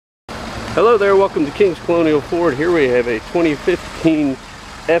Hello there, welcome to King's Colonial Ford. Here we have a 2015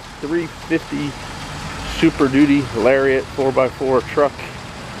 F350 Super Duty Lariat 4x4 truck.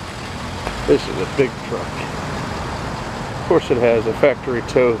 This is a big truck. Of course it has a factory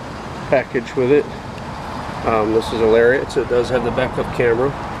tow package with it. This is a Lariat, so it does have the backup camera.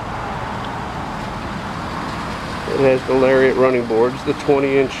 It has the Lariat running boards, the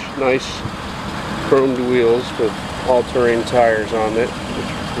 20-inch nice chromed wheels with all-terrain tires on it, which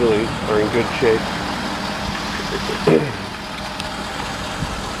really are in good shape.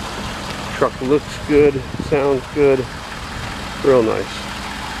 Truck looks good, sounds good, real nice.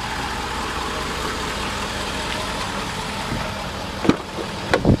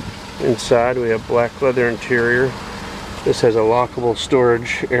 Inside we have black leather interior. This has a lockable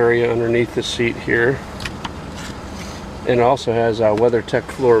storage area underneath the seat here. And it also has WeatherTech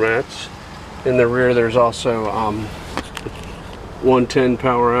floor mats. In the rear there's also 110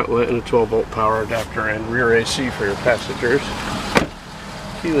 power outlet and a 12-volt power adapter and rear AC for your passengers.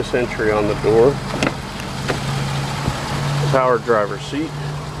 Keyless entry on the door. Power driver's seat.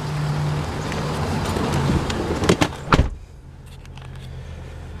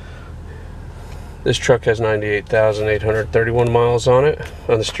 This truck has 98,831 miles on it.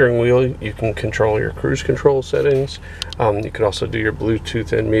 On the steering wheel you can control your cruise control settings. You can also do your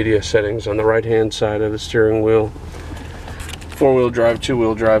Bluetooth and media settings on the right hand side of the steering wheel. Four-wheel drive,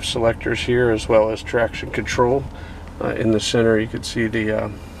 two-wheel drive selectors here, as well as traction control. In the center you can see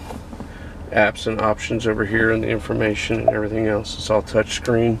the apps and options over here and the information and everything else. It's all touch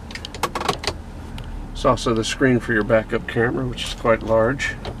screen. It's also the screen for your backup camera, which is quite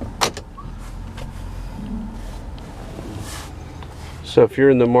large. So if you're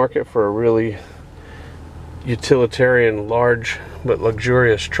in the market for a really utilitarian, large but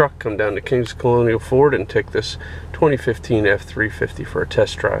luxurious truck, come down to King's Colonial Ford and take this 2015 F350 for a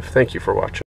test drive. Thank you for watching.